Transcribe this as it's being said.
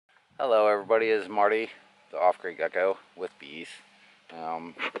Hello everybody, it's Marty, the off-grid gecko with bees.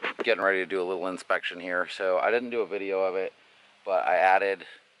 Getting ready to do a little inspection here. So I didn't do a video of it, but I added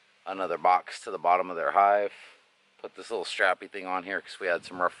another box to the bottom of their hive. Put this little strappy thing on here because we had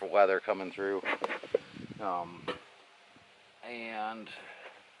some rough weather coming through. And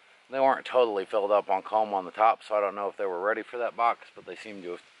they weren't totally filled up on comb on the top, so I don't know if they were ready for that box, but they seem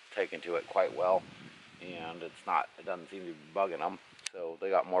to have taken to it quite well. And it doesn't seem to be bugging them. So they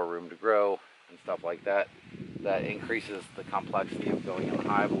got more room to grow and stuff like that. That increases the complexity of going in the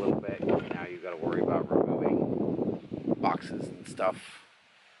hive a little bit. Now you've got to worry about removing boxes and stuff.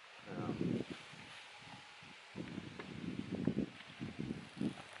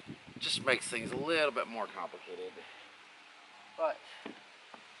 Just makes things a little bit more complicated. But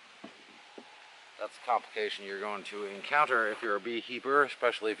that's a complication you're going to encounter if you're a beekeeper,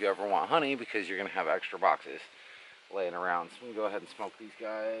 especially if you ever want honey, because you're going to have extra boxes laying around. So we can go ahead and smoke these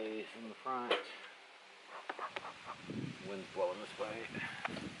guys in the front. Wind's blowing this way.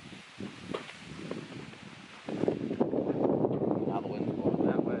 Now the wind's blowing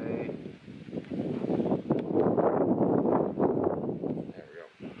that way. There we go.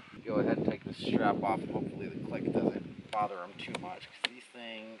 Go ahead and take the strap off, and hopefully the click doesn't bother them too much, because these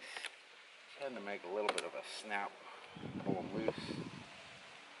things tend to make a little bit of a snap. Pull them loose.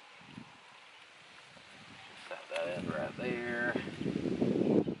 Set that end right there.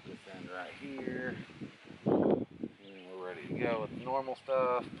 This end right here. And we're ready to go with the normal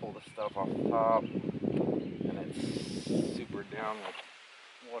stuff. Pull the stuff off the top. And it's super down with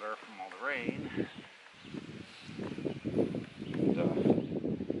water from all the rain. And,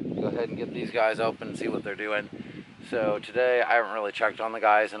 go ahead and get these guys open and see what they're doing. So today I haven't really checked on the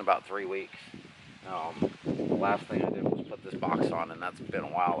guys in about 3 weeks. The last thing I did was put this box on, and that's been a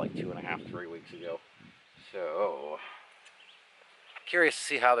while, like 2.5, 3 weeks ago. So curious to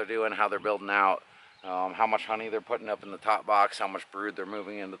see how they're doing, how they're building out, how much honey they're putting up in the top box, how much brood they're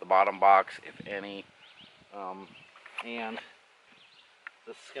moving into the bottom box, if any. And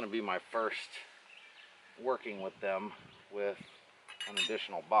this is going to be my first working with them with an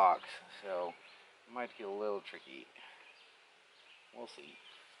additional box, so it might get a little tricky. We'll see.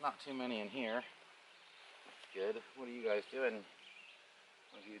 Not too many in here. That's good. What are you guys doing?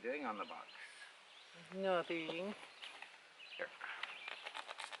 What are you doing on the box? Nothing. Here.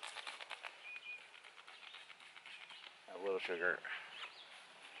 Have a little sugar.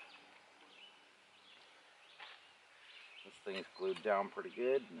 This thing's glued down pretty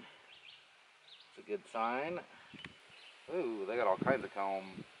good. It's a good sign. Ooh, they got all kinds of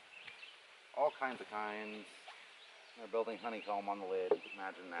comb. All kinds of kinds. They're building honeycomb on the lid.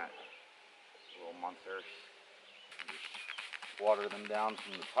 Imagine that. Little monsters. Just water them down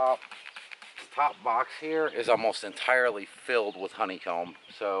from the top. This top box here is almost entirely filled with honeycomb.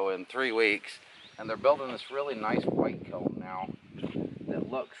 So in 3 weeks, and they're building this really nice white comb now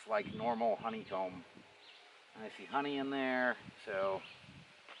that looks like normal honeycomb. And I see honey in there, so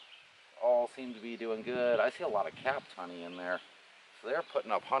all seem to be doing good. I see a lot of capped honey in there. So they're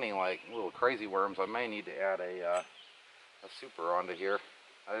putting up honey like little crazy worms. I may need to add a super onto here.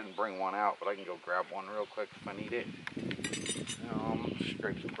 I didn't bring one out, but I can go grab one real quick if I need it.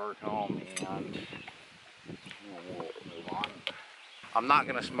 Scrape some burr comb, and we'll move on. I'm not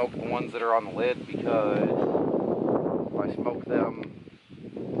going to smoke the ones that are on the lid, because if I smoke them,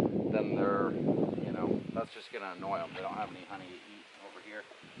 then they're, that's just going to annoy them. They don't have any honey to eat over here.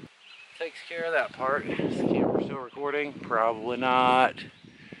 Takes care of that part. Is the camera still recording? Probably not.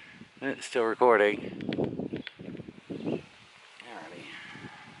 It's still recording. Alrighty.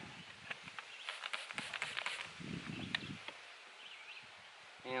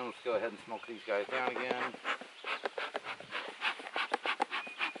 And let's go ahead and smoke these guys down again.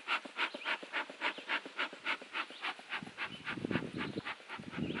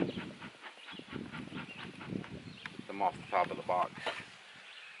 Get them off the top of the box.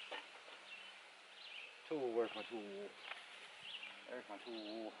 Tool, where's my tool? There's my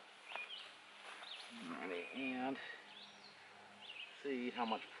tool. Alrighty, and see how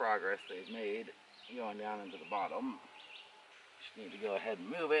much progress they've made going down into the bottom. Just need to go ahead and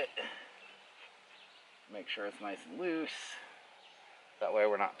move it. Make sure it's nice and loose. That way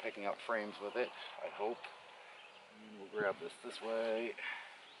we're not picking up frames with it, I hope. And we'll grab this way.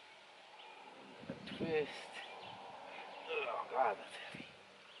 And a twist. Oh God, that's heavy.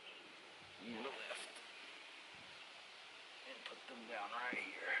 And a lift. And put them down right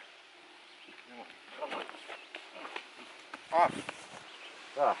here. Off.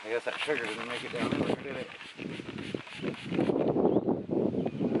 Ah, I guess that sugar didn't make it down there, did it?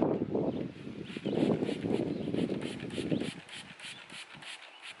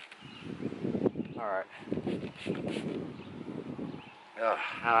 Alright.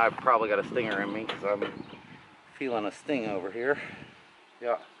 I've probably got a stinger in me because I'm feeling a sting over here.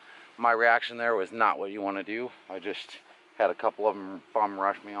 Yeah. My reaction there was not what you want to do. I just had a couple of them bum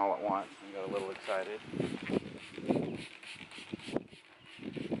rush me all at once and got a little excited.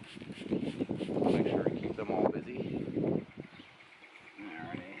 Make sure to keep them all busy.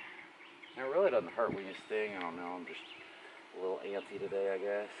 Alrighty. It really doesn't hurt when you sting. I don't know. I'm just a little antsy today, I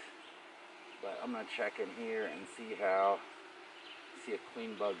guess. But I'm going to check in here and see if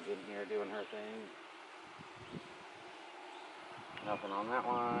Queen Bug's in here doing her thing. Nothing on that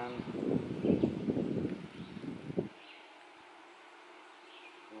one.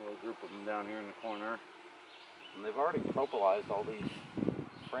 A little group of them down here in the corner. And they've already propolized all these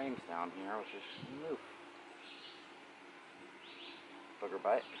frames down here, which is new. Booger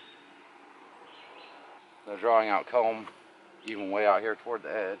bite. They're drawing out comb even way out here toward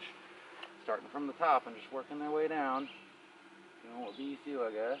the edge. Starting from the top and just working their way down. You know what bees do,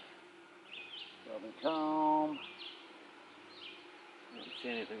 I guess. Building comb. I don't see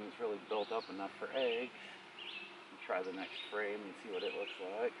anything that's really built up enough for eggs. I'll try the next frame and see what it looks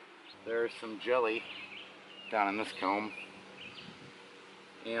like. There's some jelly down in this comb.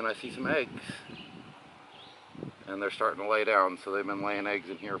 And I see some eggs. And they're starting to lay down, so they've been laying eggs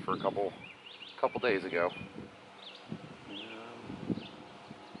in here for a couple days ago.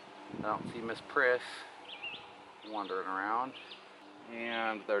 I don't see Miss Priss wandering around.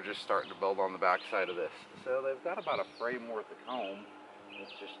 And they're just starting to build on the back side of this. So they've got about a frame worth of comb.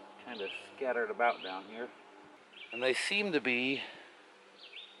 It's just kind of scattered about down here. And they seem to be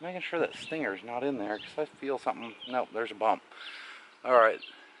making sure that stinger's not in there, because I feel something. Nope, there's a bump. Alright.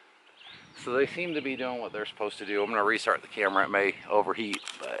 So they seem to be doing what they're supposed to do. I'm going to restart the camera. It may overheat,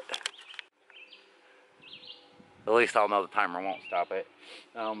 but at least I'll know the timer won't stop it.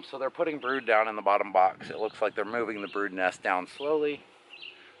 So they're putting brood down in the bottom box. It looks like they're moving the brood nest down slowly.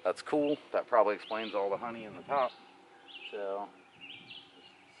 That's cool. That probably explains all the honey in the top. So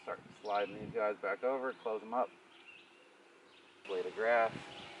just start sliding these guys back over, close them up. Blade of grass.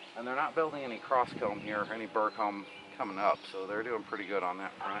 And they're not building any cross comb here, any burr comb coming up, so they're doing pretty good on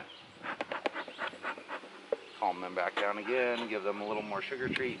that front. Calm them back down again, give them a little more sugar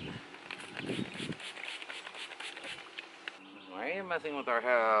treat. Why are you messing with our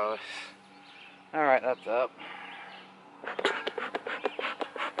house? Alright, that's up.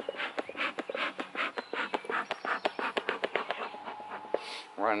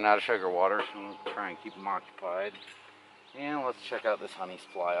 Running out of sugar water, so I'm going to try and keep them occupied. And let's check out this honey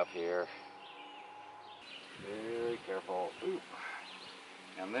supply up here. Very careful. Ooh.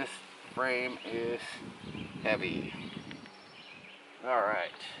 And this frame is heavy.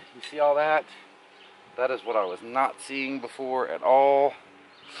 Alright, you see all that? That is what I was not seeing before at all.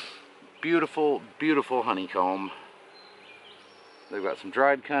 Beautiful, beautiful honeycomb. They've got some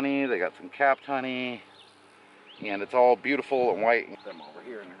dried honey, they got some capped honey, and it's all beautiful and white. Get them over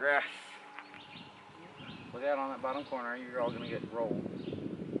here in the grass. Look out on that bottom corner, you're all going to get rolled.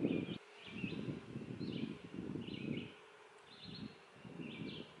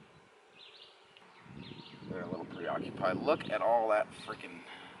 They're a little preoccupied. Look at all that freaking...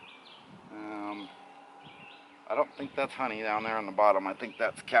 I don't think that's honey down there on the bottom. I think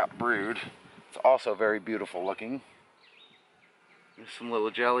that's capped brood. It's also very beautiful looking. There's some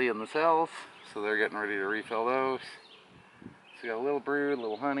little jelly in the cells, so they're getting ready to refill those. So you got a little brood, a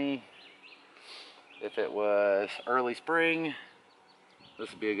little honey. If it was early spring,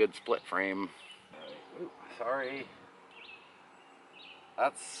 this would be a good split frame. Ooh, sorry.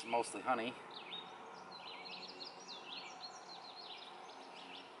 That's mostly honey.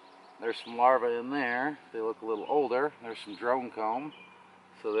 There's some larvae in there. They look a little older. There's some drone comb.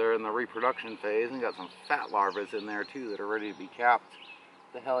 So they're in the reproduction phase, and got some fat larvae in there too that are ready to be capped.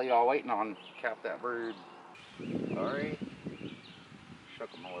 What the hell y'all waiting on? Cap that brood. Sorry.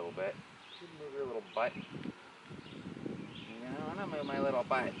 Shook them a little bit. Move your little butt. You know, I'm gonna move my little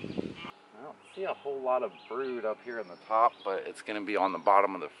butt. I don't see a whole lot of brood up here in the top, but it's gonna be on the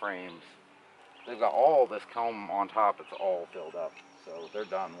bottom of the frames. They've got all this comb on top. It's all filled up. So they're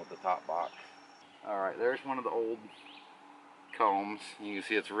done with the top box. Alright, there's one of the old combs. You can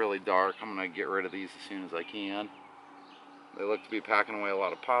see it's really dark. I'm going to get rid of these as soon as I can. They look to be packing away a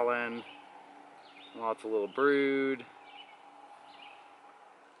lot of pollen. Lots of little brood.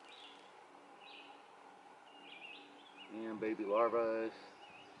 And baby larvae.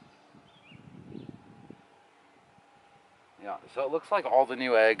 Yeah, so it looks like all the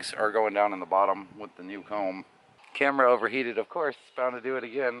new eggs are going down in the bottom with the new comb. Camera overheated, of course, it's bound to do it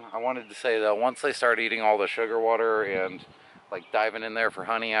again. I wanted to say though, once they start eating all the sugar water and like diving in there for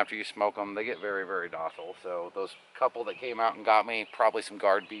honey after you smoke them. They get very, very docile. So those couple that came out and got me, probably some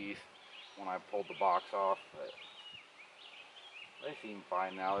guard bees when I pulled the box off. But they seem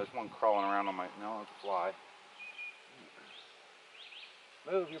fine now. There's one crawling around on my, no, it's a fly.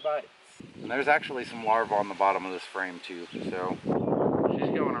 Move your butts. And there's actually some larvae on the bottom of this frame too. So she's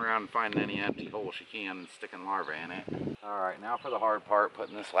going around finding any empty hole she can and sticking larvae in it. All right, now for the hard part,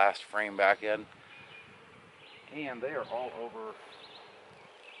 putting this last frame back in. And they are all over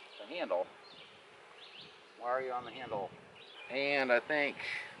the handle. Why are you on the handle? And I think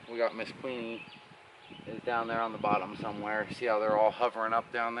we got Miss Queenie is down there on the bottom somewhere. See how they're all hovering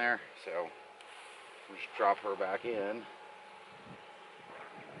up down there? So we'll just drop her back in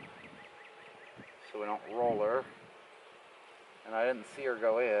so we don't roll her. And I didn't see her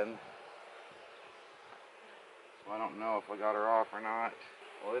go in, so I don't know if I got her off or not.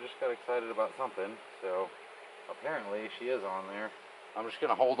 Well, they just got excited about something, so apparently she is on there. I'm just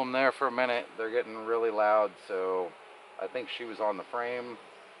gonna hold them there for a minute. They're getting really loud, so I think she was on the frame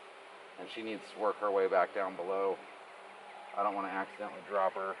and she needs to work her way back down below. I don't want to accidentally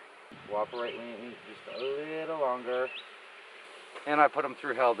drop her. Cooperate with me just a little longer. And I put them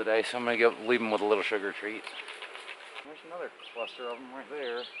through hell today, so I'm gonna leave them with a little sugar treat. There's another cluster of them right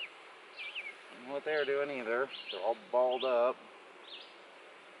there. I don't know what they're doing either. They're all balled up.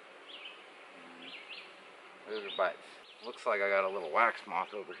 There's their butts. Looks like I got a little wax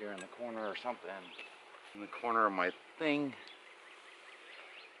moth over here in the corner or something. In the corner of my thing.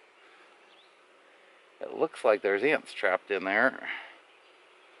 It looks like there's ants trapped in there.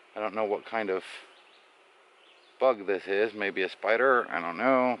 I don't know what kind of bug this is. Maybe a spider, I don't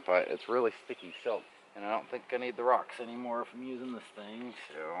know, but it's really sticky silk. And I don't think I need the rocks anymore if I'm using this thing,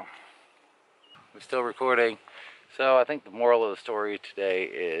 so. We're still recording. So I think the moral of the story today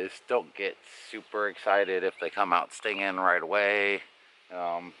is don't get super excited if they come out stinging right away.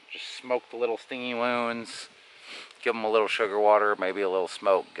 Just smoke the little stingy wounds, give them a little sugar water, maybe a little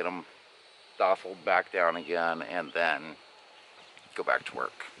smoke, get them docile back down again, and then go back to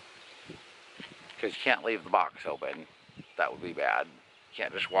work. Because you can't leave the box open. That would be bad. You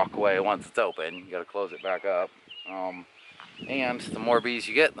can't just walk away once it's open. You got to close it back up. And the more bees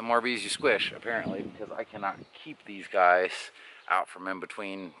you get, the more bees you squish, apparently, because I cannot keep these guys out from in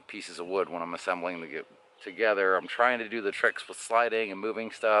between pieces of wood when I'm assembling to get together. I'm trying to do the tricks with sliding and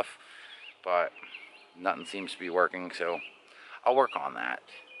moving stuff, but nothing seems to be working, so I'll work on that.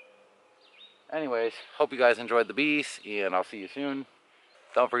 Anyways, hope you guys enjoyed the bees, and I'll see you soon.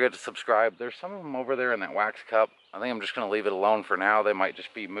 Don't forget to subscribe. There's some of them over there in that wax cup. I think I'm just going to leave it alone for now. They might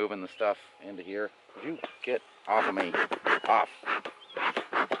just be moving the stuff into here. Would you get off of me? Off.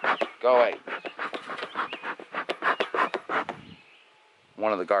 Go away.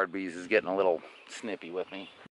 One of the guard bees is getting a little snippy with me.